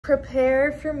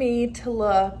Prepare for me to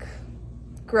look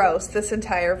gross this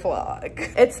entire vlog.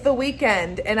 It's the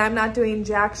weekend and I'm not doing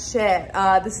jack shit.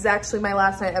 This is actually my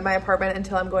last night at my apartment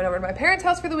until I'm going over to my parents'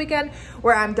 house for the weekend,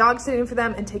 where I'm dog sitting for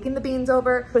them and taking the beans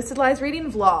over. Twisted Lies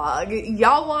reading vlog.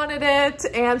 Y'all wanted it.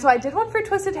 And so I did one for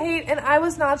Twisted Hate, and I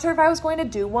was not sure if I was going to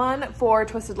do one for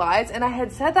Twisted Lies. And I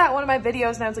had said that in one of my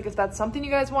videos, and I was like, if that's something you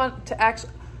guys want to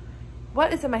actually...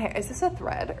 What is in my hair? Is this a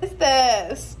thread? What is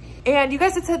this? And you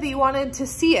guys had said that you wanted to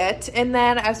see it. And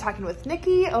then I was talking with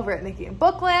Nicki over at Nicki and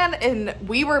Bookland, and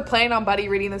we were planning on buddy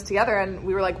reading this together, and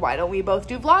we were like, why don't we both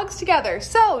do vlogs together?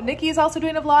 So Nicki is also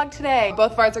doing a vlog today.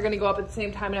 Both of ours are gonna go up at the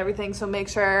same time and everything. So make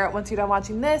sure once you're done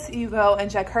watching this, you go and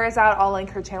check hers out. I'll link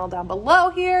her channel down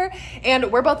below here.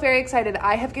 And we're both very excited.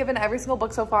 I have given every single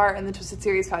book so far in the Twisted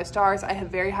series 5 stars. I have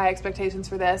very high expectations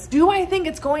for this. Do I think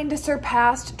it's going to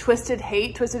surpass Twisted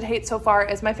Hate? Twisted Hate so far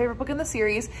is my favorite book in the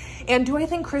series. And do I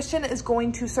think Christian is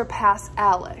going to surpass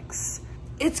Alex?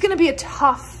 It's gonna be a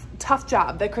tough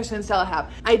job that Christian and Stella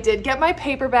have. I did get my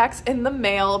paperbacks in the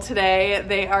mail today.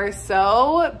 They are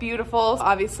so beautiful.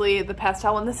 Obviously the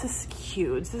pastel one, this is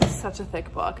huge. This is such a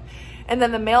thick book. And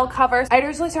then the male covers. I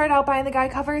originally started out buying the guy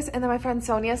covers, and then my friend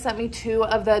Sonia sent me 2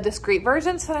 of the discreet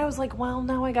versions. And I was like, well,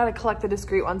 now I gotta collect the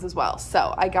discreet ones as well.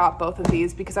 So I got both of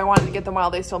these because I wanted to get them while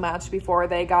they still matched before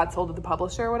they got sold to the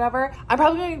publisher or whatever. I'm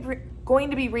probably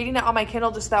going to be reading it on my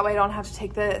Kindle just that way I don't have to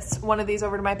take one of these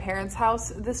over to my parents'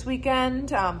 house this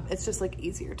weekend. It's just like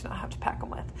easier to not have to pack them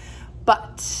with.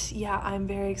 But yeah, I'm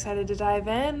very excited to dive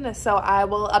in. So I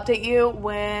will update you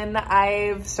when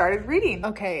I've started reading.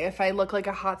 Okay, if I look like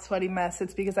a hot, sweaty mess,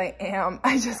 it's because I am.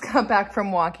 I just got back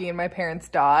from walking my parents'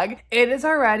 dog. It is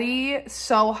already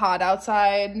so hot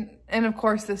outside. And of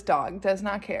course, this dog does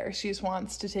not care. She just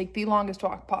wants to take the longest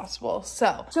walk possible.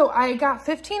 So I got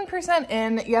 15%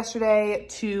 in yesterday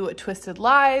to Twisted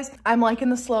Lies. I'm liking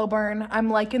the slow burn. I'm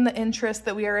liking the interest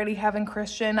that we already have in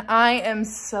Christian. I am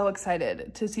so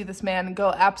excited to see this man go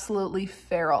absolutely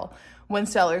feral when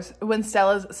Stella's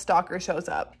stalker shows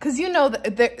up. Cause you know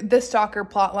that this stalker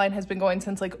plot line has been going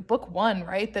since like book 1,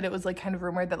 right? That it was like kind of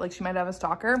rumored that like she might have a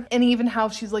stalker. And even how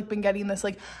she's like been getting this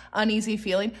like uneasy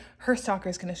feeling, her stalker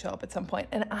is gonna show up at some point.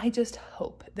 And I just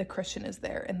hope that Christian is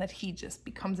there and that he just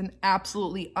becomes an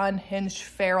absolutely unhinged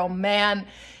feral man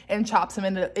and chops him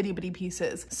into itty bitty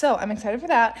pieces. So I'm excited for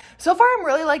that. So far I'm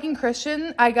really liking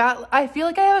Christian. I feel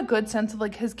like I have a good sense of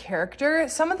like his character.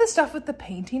 Some of the stuff with the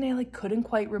painting I like couldn't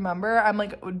quite remember. I'm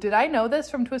like, did I know this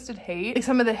from Twisted Hate? Like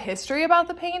some of the history about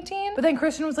the painting. But then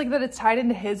Christian was like that it's tied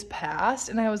into his past.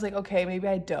 And I was like, okay, maybe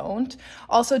I don't.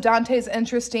 Also Dante's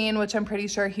interesting, which I'm pretty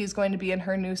sure he's going to be in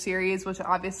her new series, which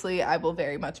obviously I will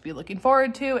very much be looking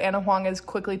forward to. Anna Huang has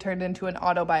quickly turned into an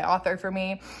auto by author for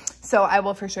me. So I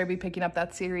will for sure be picking up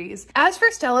that series. As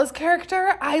for Stella's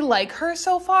character, I like her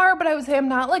so far, but I would say I'm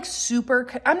not super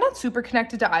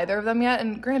connected to either of them yet.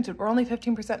 And granted, we're only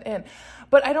 15% in.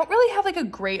 But I don't really have like a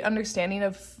great understanding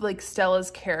of like Stella's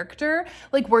character.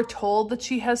 Like we're told that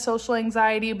she has social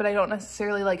anxiety, but I don't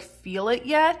necessarily like feel it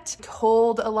yet.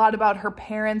 Told a lot about her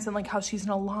parents and like how she's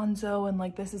an Alonzo and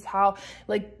like this is how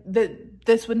like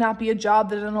this would not be a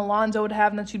job that an Alonzo would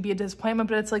have and that she'd be a disappointment,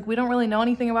 but it's like we don't really know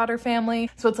anything about her family.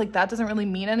 So it's like that doesn't really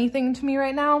mean anything to me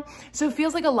right now. So it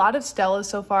feels like a lot of Stella's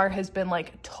so far has been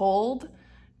like told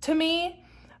to me,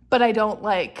 but I don't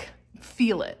like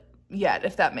feel it yet,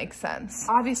 if that makes sense.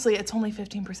 Obviously it's only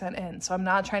 15% in, so I'm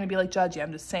not trying to be like judgy.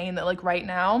 I'm just saying that like right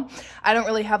now I don't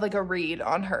really have like a read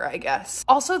on her, I guess.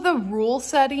 Also the rule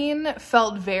setting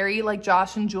felt very like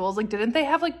Josh and Jules. Like didn't they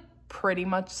have like pretty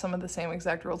much some of the same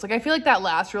exact rules? Like I feel like that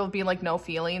last rule of being like no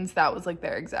feelings, that was like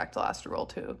their exact last rule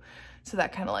too. So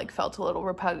that kind of like felt a little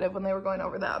repetitive when they were going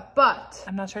over that, but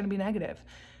I'm not trying to be negative.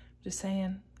 Just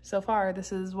saying. So far,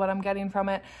 this is what I'm getting from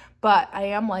it, but I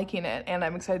am liking it and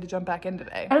I'm excited to jump back in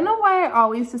today. I don't know why I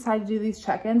always decide to do these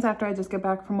check-ins after I just get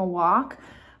back from a walk,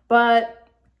 but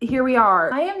here we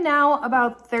are. I am now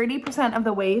about 30% of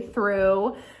the way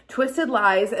through Twisted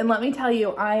Lies, and let me tell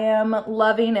you, I am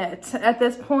loving it. At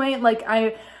this point, like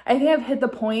I think I've hit the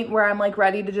point where I'm like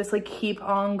ready to just like keep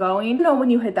on going. You know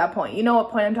when you hit that point, you know what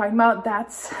point I'm talking about?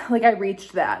 That's like I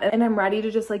reached that and I'm ready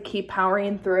to just like keep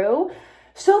powering through.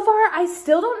 So far, I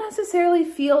still don't necessarily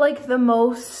feel like the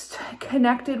most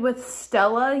connected with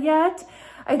Stella yet.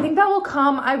 I think that will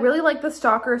come. I really like the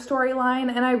stalker storyline,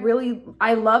 and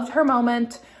I loved her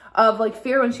moment of like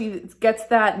fear when she gets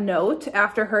that note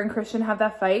after her and Christian have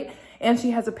that fight and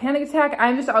she has a panic attack.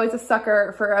 I'm just always a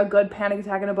sucker for a good panic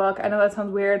attack in a book. I know that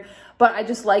sounds weird, but I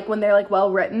just like when they're like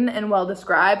well written and well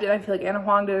described, and I feel like Anna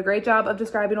Huang did a great job of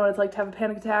describing what it's like to have a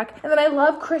panic attack. And then I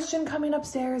love Christian coming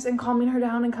upstairs and calming her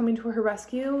down and coming to her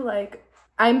rescue. Like,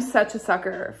 I'm such a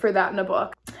sucker for that in a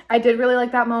book. I did really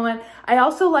like that moment. I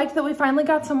also liked that we finally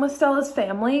got some with Stella's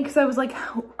family, because I was like,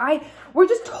 we're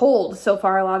just told so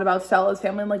far a lot about Stella's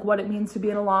family and like what it means to be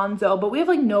an Alonzo, but we have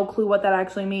like no clue what that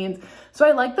actually means. So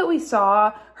I like that we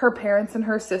saw her parents and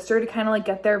her sister to kind of like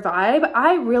get their vibe.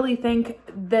 I really think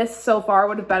this so far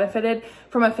would have benefited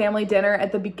from a family dinner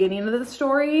at the beginning of the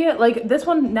story. Like this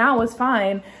one now was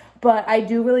fine, but I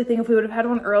do really think if we would have had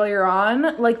one earlier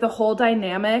on, like the whole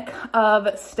dynamic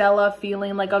of Stella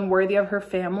feeling like unworthy of her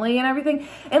family and everything,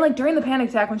 and like during the panic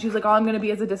attack when she was like, all I'm gonna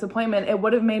be is a disappointment, it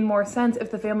would have made more sense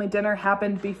if the family dinner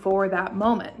happened before that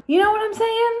moment. You know what I'm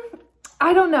saying?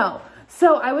 I don't know.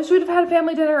 So I wish we'd have had a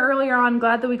family dinner earlier on.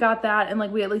 Glad that we got that, and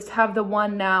like we at least have the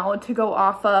one now to go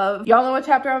off of. Y'all know what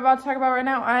chapter I'm about to talk about right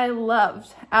now? I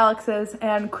loved Alex's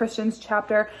and Christian's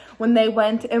chapter when they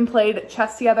went and played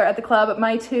chess together at the club.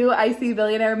 My two icy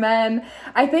billionaire men.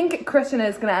 I think Christian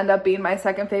is gonna end up being my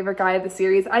second favorite guy of the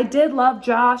series. I did love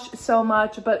Josh so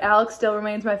much, but Alex still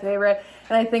remains my favorite.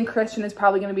 And I think Christian is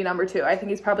probably going to be number 2. I think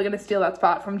he's probably going to steal that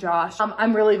spot from Josh.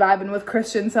 I'm really vibing with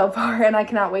Christian so far, and I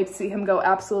cannot wait to see him go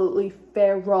absolutely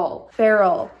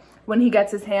feral when he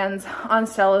gets his hands on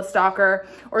Stella's stalker,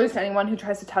 or just anyone who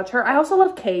tries to touch her. I also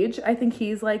love Cage. I think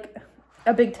he's like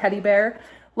a big teddy bear.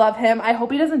 Love him. I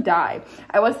hope he doesn't die.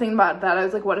 I was thinking about that. I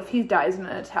was like, what if he dies in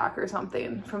an attack or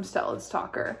something from Stella's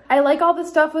stalker? I like all the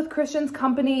stuff with Christian's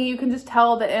company. You can just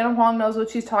tell that Anna Huang knows what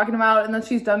she's talking about, and that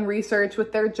she's done research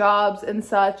with their jobs and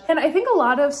such. And I think a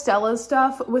lot of Stella's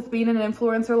stuff with being an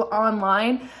influencer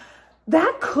online,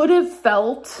 that could have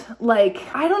felt like,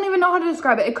 I don't even know how to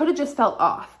describe it. It could have just felt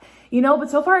off. You know, but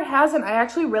so far it hasn't. I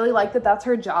actually really like that that's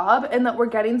her job, and that we're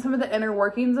getting some of the inner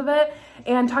workings of it,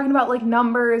 and talking about like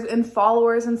numbers and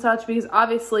followers and such, because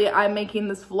obviously I'm making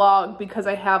this vlog because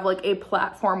I have like a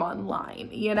platform online,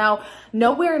 you know,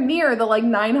 nowhere near the like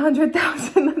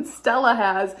 900,000 that Stella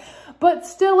has, but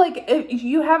still, like, if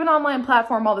you have an online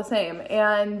platform all the same.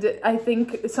 And I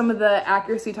think some of the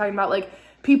accuracy talking about like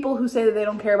people who say that they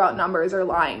don't care about numbers are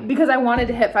lying, because I wanted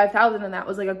to hit 5,000 and that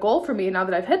was like a goal for me. And now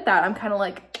that I've hit that, I'm kind of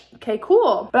like, okay,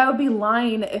 cool. But I would be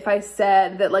lying if I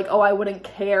said that like, oh, I wouldn't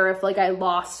care if like I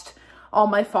lost all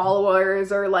my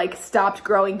followers or like stopped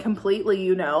growing completely,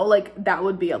 you know, like that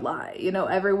would be a lie. You know,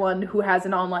 everyone who has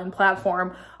an online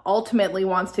platform ultimately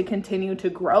wants to continue to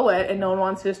grow it, and no one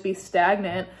wants to just be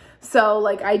stagnant. So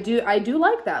like I do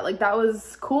like that. Like that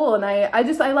was cool, and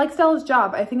I like Stella's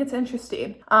job. I think it's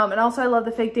interesting. And also I love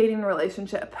the fake dating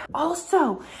relationship.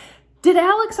 Also, did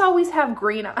Alex always have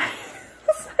green eyes?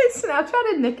 I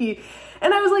Snapchatted Nicki,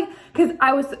 and I was like,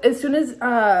 because as soon as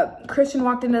Christian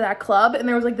walked into that club and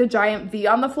there was like the giant V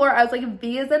on the floor, I was like,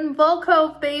 V is in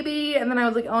Volcove, baby. And then I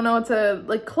was like, oh no, it's a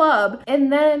like club.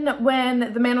 And then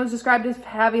when the man was described as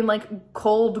having like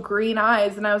cold green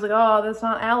eyes, and I was like, oh, that's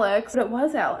not Alex, but it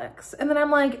was Alex. And then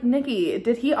I'm like, Nicki,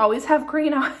 did he always have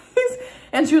green eyes?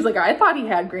 And she was like, I thought he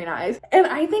had green eyes. And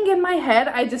I think in my head,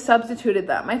 I just substituted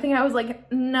them. I think I was like,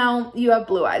 no, you have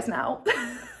blue eyes now.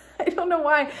 I don't know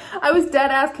why. I was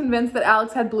dead ass convinced that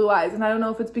Alex had blue eyes, and I don't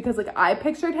know if it's because like I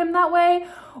pictured him that way,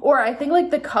 or I think like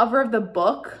the cover of the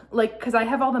book, like, because I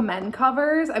have all the men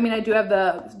covers. I mean, I do have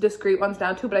the discreet ones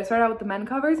now too, but I started out with the men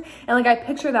covers, and like I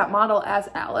picture that model as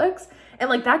Alex,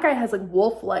 and like that guy has like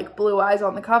wolf-like blue eyes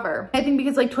on the cover. I think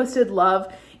because like Twisted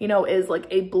Love, you know, is like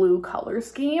a blue color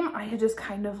scheme, I had just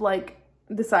kind of like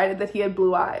decided that he had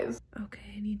blue eyes. Okay,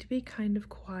 I need to be kind of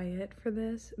quiet for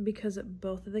this because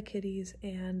both of the kitties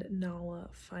and Nala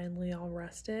finally all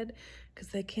rested, because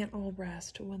they can't all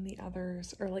rest when the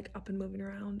others are like up and moving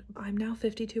around. I'm now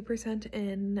 52%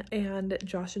 in, and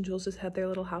Josh and Jules just had their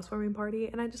little housewarming party,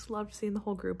 and I just loved seeing the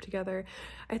whole group together.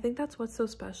 I think that's what's so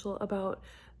special about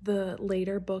the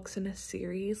later books in a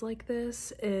series like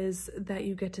this, is that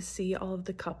you get to see all of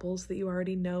the couples that you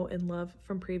already know and love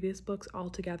from previous books all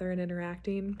together and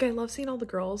interacting. I love seeing all the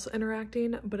girls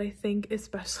interacting, but I think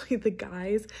especially the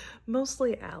guys,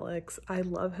 mostly Alex. I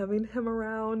love having him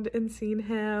around and seeing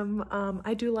him.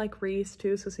 I do like Reese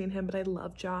too, so seeing him, but I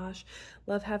love Josh.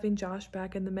 Love having Josh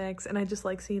back in the mix, and I just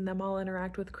like seeing them all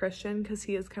interact with Christian, because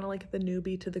he is kind of like the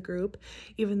newbie to the group,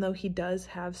 even though he does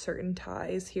have certain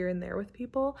ties here and there with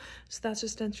people. So that's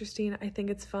just interesting. I think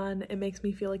it's fun. It makes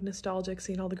me feel like nostalgic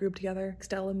seeing all the group together.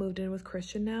 Stella moved in with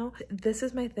Christian now. This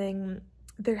is my thing.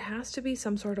 There has to be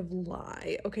some sort of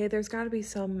lie, okay? There's got to be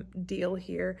some deal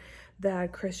here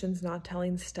that Christian's not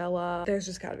telling Stella. There's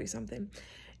just got to be something.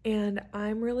 And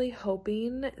I'm really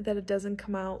hoping that it doesn't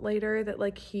come out later that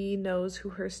like he knows who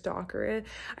her stalker is.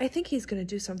 I think he's gonna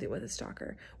do something with his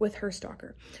stalker, with her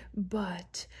stalker,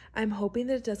 but I'm hoping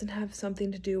that it doesn't have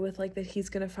something to do with like that he's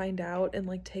gonna find out and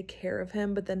like take care of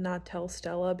him, but then not tell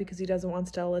Stella because he doesn't want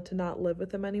Stella to not live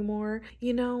with him anymore.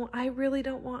 You know, I really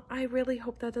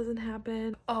hope that doesn't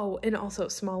happen. Oh, and also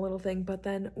small little thing, but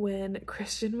then when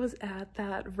Christian was at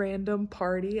that random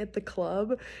party at the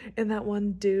club and that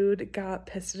one dude got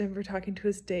pissed at him for talking to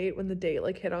his date when the date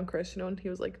like hit on Christian and he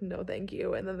was like, no thank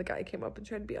you, and then the guy came up and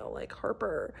tried to be all like,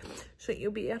 Harper, shouldn't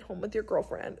you be at home with your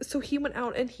girlfriend? So he went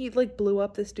out and he like blew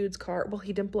up this dude's car. Well,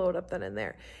 he didn't blow it up then and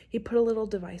there. He put a little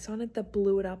device on it that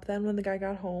blew it up then when the guy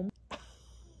got home.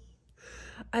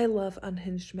 I love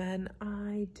unhinged men.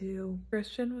 I do.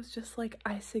 Christian was just like,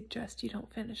 I suggest you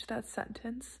don't finish that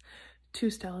sentence to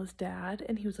Stella's dad.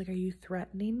 And he was like, are you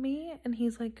threatening me? And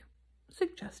he's like,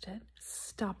 suggest it.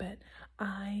 Stop it.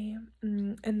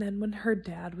 And then when her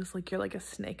dad was like, you're like a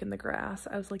snake in the grass,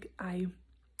 I was like, I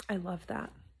love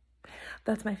that.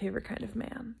 That's my favorite kind of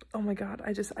man. Oh my God.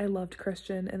 I loved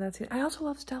Christian in that scene. I also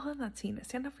love Stella in that scene.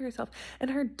 Stand up for yourself.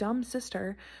 And her dumb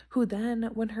sister, who then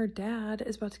when her dad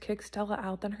is about to kick Stella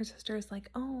out, then her sister is like,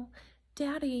 oh,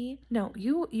 daddy. No,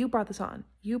 you brought this on.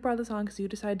 You brought this on because you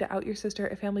decided to out your sister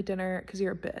at family dinner because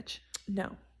you're a bitch.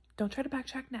 No, don't try to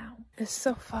backtrack now. It's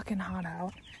so fucking hot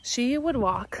out. She would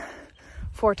walk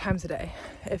 4 times a day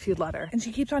if you'd let her. And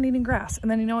she keeps on eating grass. And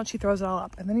then you know what? She throws it all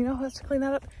up. And then you know who has to clean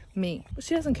that up? Me. But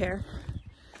she doesn't care.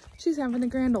 She's having a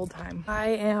grand old time. I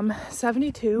am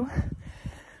 72%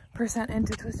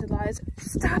 into Twisted Lies.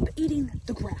 Stop eating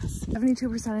the grass.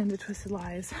 72% into Twisted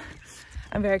Lies.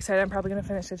 I'm very excited. I'm probably gonna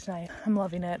finish it tonight. I'm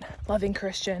loving it. Loving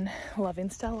Christian, loving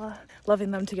Stella,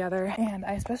 loving them together. And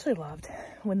I especially loved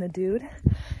when the dude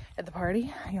at the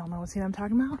party, y'all know what scene I'm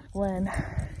talking about? When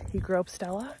he groped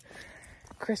Stella,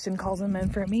 Christian calls him in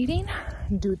for a meeting.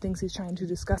 Dude thinks he's trying to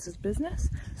discuss his business.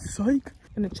 Psych.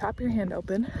 Gonna chop your hand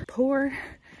open, pour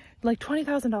like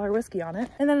 $20,000 whiskey on it,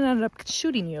 and then it ended up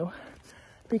shooting you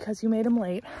because you made him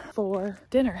late for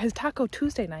dinner, his Taco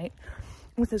Tuesday night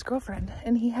with his girlfriend,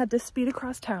 and he had to speed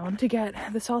across town to get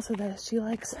the salsa that she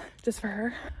likes just for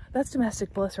her. That's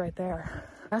domestic bliss right there.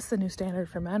 That's the new standard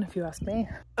for men, if you ask me.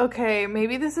 Okay,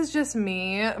 maybe this is just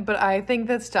me, but I think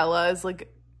that Stella is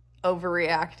like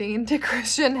overreacting to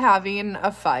Christian having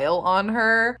a file on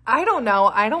her. I don't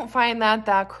know. I don't find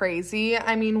that crazy.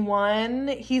 I mean, one,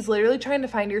 he's literally trying to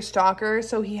find your stalker,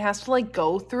 so he has to like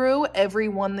go through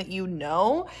everyone that you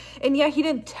know. And yeah, he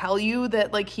didn't tell you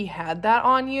that like he had that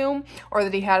on you or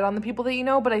that he had it on the people that you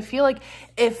know, but I feel like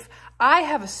if I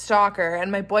have a stalker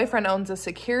and my boyfriend owns a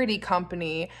security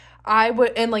company, I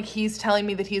would, and like he's telling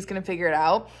me that he's gonna figure it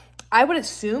out, I would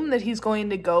assume that he's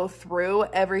going to go through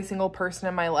every single person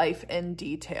in my life in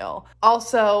detail.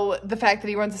 Also, the fact that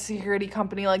he runs a security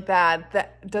company like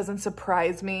that doesn't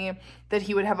surprise me that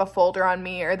he would have a folder on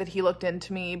me or that he looked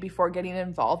into me before getting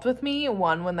involved with me.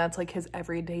 One, when that's like his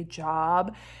everyday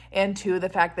job. And two, the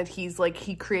fact that he's like,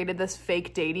 he created this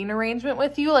fake dating arrangement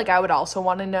with you. Like, I would also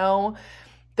want to know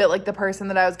that like the person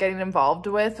that I was getting involved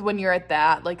with, when you're at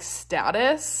that like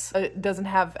status, doesn't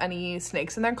have any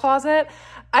snakes in their closet.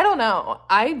 I don't know.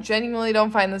 I genuinely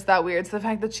don't find this that weird. It's the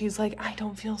fact that she's like, I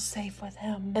don't feel safe with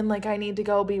him and like I need to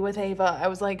go be with Ava. I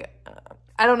was like,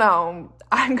 I don't know.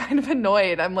 I'm kind of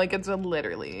annoyed. I'm like, it's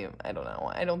literally, I don't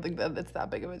know. I don't think that it's that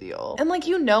big of a deal. And like,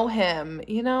 you know him,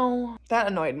 you know, that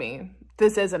annoyed me.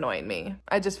 This is annoying me.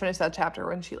 I just finished that chapter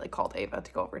when she like called Ava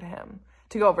to go over to him,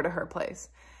 to go over to her place.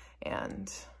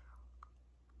 And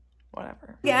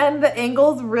whatever. Again, the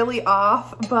angle's really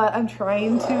off, but I'm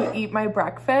trying to eat my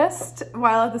breakfast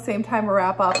while at the same time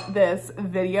wrap up this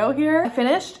video here. I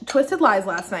finished Twisted Lies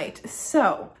last night.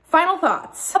 So, final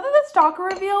thoughts. Other than the stalker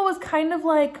reveal was kind of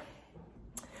like,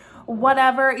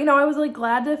 whatever, you know, I was like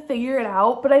glad to figure it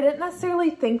out, but I didn't necessarily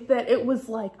think that it was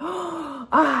like, oh,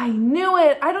 I knew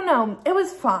it. I don't know. It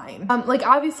was fine. Like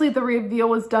obviously the reveal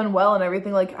was done well and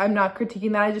everything. Like I'm not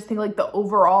critiquing that. I just think like the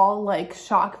overall like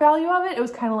shock value of it, it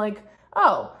was kind of like,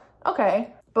 oh, okay.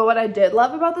 But what I did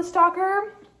love about the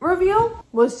stalker reveal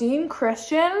was seeing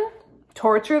Christian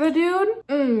torture the dude.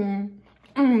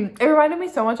 It reminded me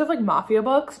so much of like mafia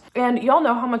books, and y'all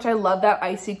know how much I love that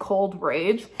icy cold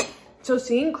rage. So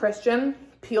seeing Christian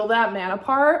peel that man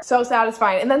apart, so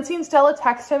satisfying. And then seeing Stella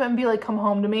text him and be like, come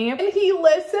home to me. And he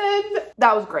listened.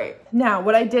 That was great. Now,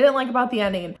 what I didn't like about the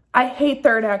ending, I hate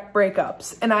third act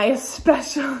breakups. And I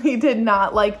especially did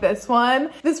not like this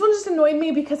one. This one just annoyed me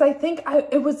because I think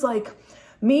it was like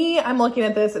Me, I'm looking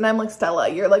at this and I'm like, Stella,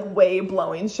 you're like way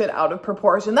blowing shit out of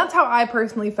proportion. That's how I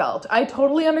personally felt. I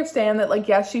totally understand that, like,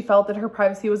 yes, she felt that her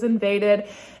privacy was invaded,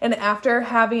 and after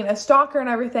having a stalker and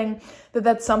everything,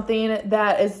 that's something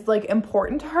that is like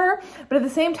important to her. But at the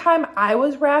same time, I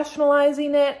was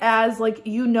rationalizing it as like,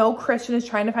 you know, Christian is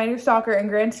trying to find your stalker, and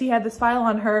granted, he had this file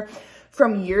on her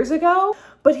from years ago,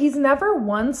 but he's never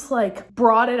once like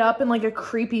brought it up in like a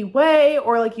creepy way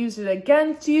or like used it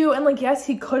against you. And like, yes,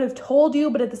 he could have told you,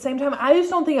 but at the same time, I just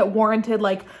don't think it warranted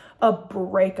like a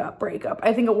breakup.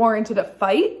 I think it warranted a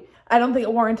fight. I don't think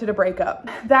it warranted a breakup.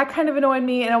 That kind of annoyed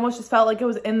me, and almost just felt like it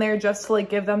was in there just to like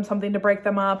give them something to break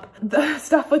them up. The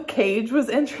stuff with Cage was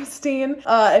interesting.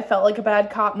 It felt like a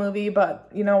bad cop movie, but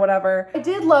you know, whatever. I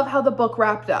did love how the book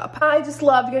wrapped up. I just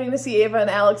loved getting to see Ava and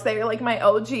Alex. They were like my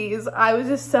OGs. I was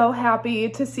just so happy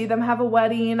to see them have a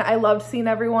wedding. I loved seeing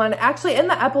everyone. Actually, in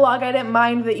the epilogue, I didn't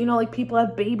mind that, you know, like people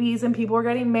had babies and people were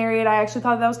getting married. I actually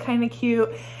thought that was kind of cute.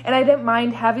 And I didn't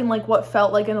mind having like what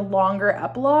felt like a longer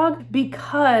epilogue,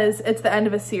 because it's the end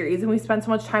of a series and we spent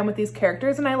so much time with these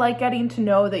characters, and I like getting to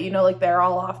know that, you know, like they're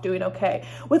all off doing okay.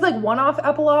 With like one-off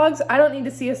epilogues, I don't need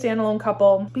to see a standalone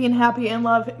couple being happy in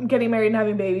love, getting married and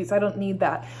having babies. I don't need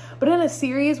that. But in a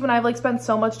series, when I've like spent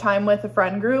so much time with a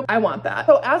friend group, I want that.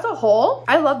 So as a whole,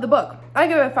 I love the book. I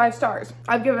give it 5 stars.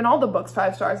 I've given all the books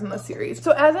 5 stars in this series.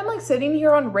 So as I'm like sitting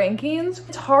here on rankings,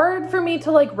 it's hard for me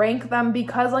to like rank them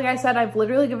because, like I said, I've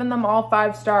literally given them all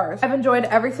 5 stars. I've enjoyed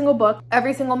every single book,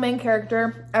 every single main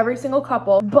character, every single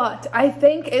couple. But I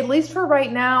think, at least for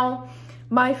right now,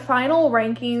 my final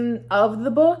ranking of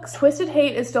the books, Twisted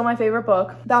Hate is still my favorite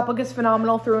book. That book is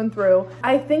phenomenal through and through.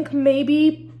 I think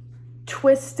maybe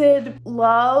Twisted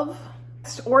Love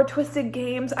or Twisted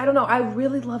Games. I don't know. I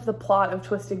really love the plot of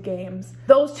Twisted Games.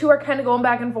 Those two are kind of going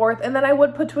back and forth. And then I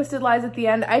would put Twisted Lies at the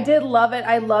end. I did love it.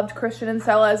 I loved Christian and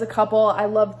Stella as a couple. I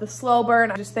loved the slow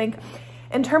burn. I just think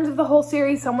in terms of the whole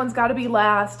series, someone's got to be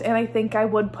last. And I think I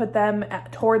would put them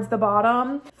towards the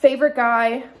bottom. Favorite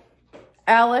guy,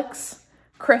 Alex,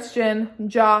 Christian,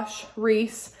 Josh,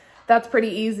 Reese. That's pretty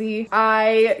easy.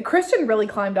 Christian really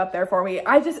climbed up there for me.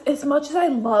 As much as I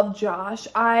love Josh,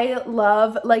 I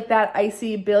love like that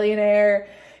icy billionaire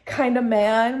kind of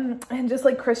man, and just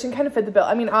like Christian kind of fit the bill.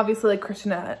 I mean, obviously like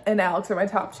Christian and Alex are my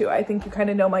top 2. I think you kind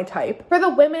of know my type. For the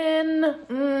women,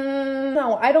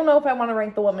 no, I don't know if I want to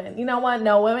rank the women. You know what?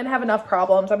 No, women have enough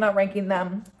problems. I'm not ranking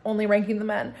them, only ranking the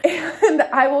men. And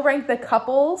I will rank the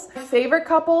couples. My favorite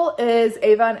couple is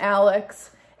Ava and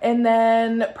Alex, and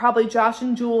then probably Josh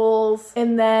and Jules,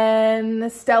 and then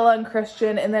Stella and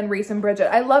Christian, and then Reese and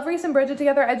Bridget. I love Reese and Bridget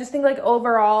together. I just think like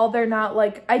overall, they're not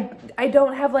like, I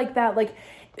don't have like that like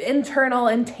internal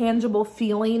intangible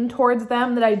feeling towards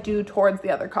them that I do towards the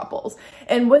other couples.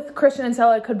 And with Christian and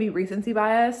Stella, it could be recency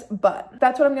bias, but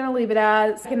that's what I'm gonna leave it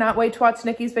as. I cannot wait to watch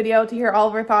Nicki's video to hear all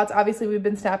of her thoughts. Obviously we've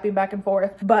been snapping back and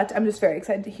forth, but I'm just very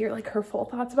excited to hear like her full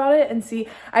thoughts about it and see.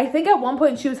 I think at one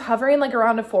point she was hovering like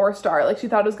around a 4-star, like she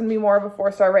thought it was gonna be more of a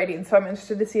 4-star rating. So I'm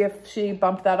interested to see if she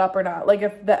bumped that up or not, like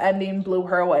if the ending blew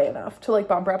her away enough to like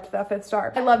bump her up to that 5th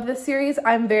star. I love this series.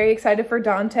 I'm very excited for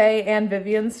Dante and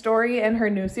Vivian's story and her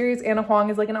new series. Anna Huang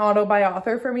is like an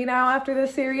auto-by-author for me now after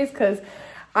this series, because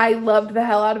I loved the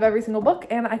hell out of every single book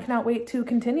and I cannot wait to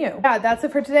continue. Yeah, that's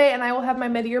it for today, and I will have my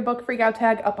mid-year book freak out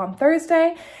tag up on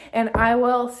Thursday, and I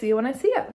will see you when I see it.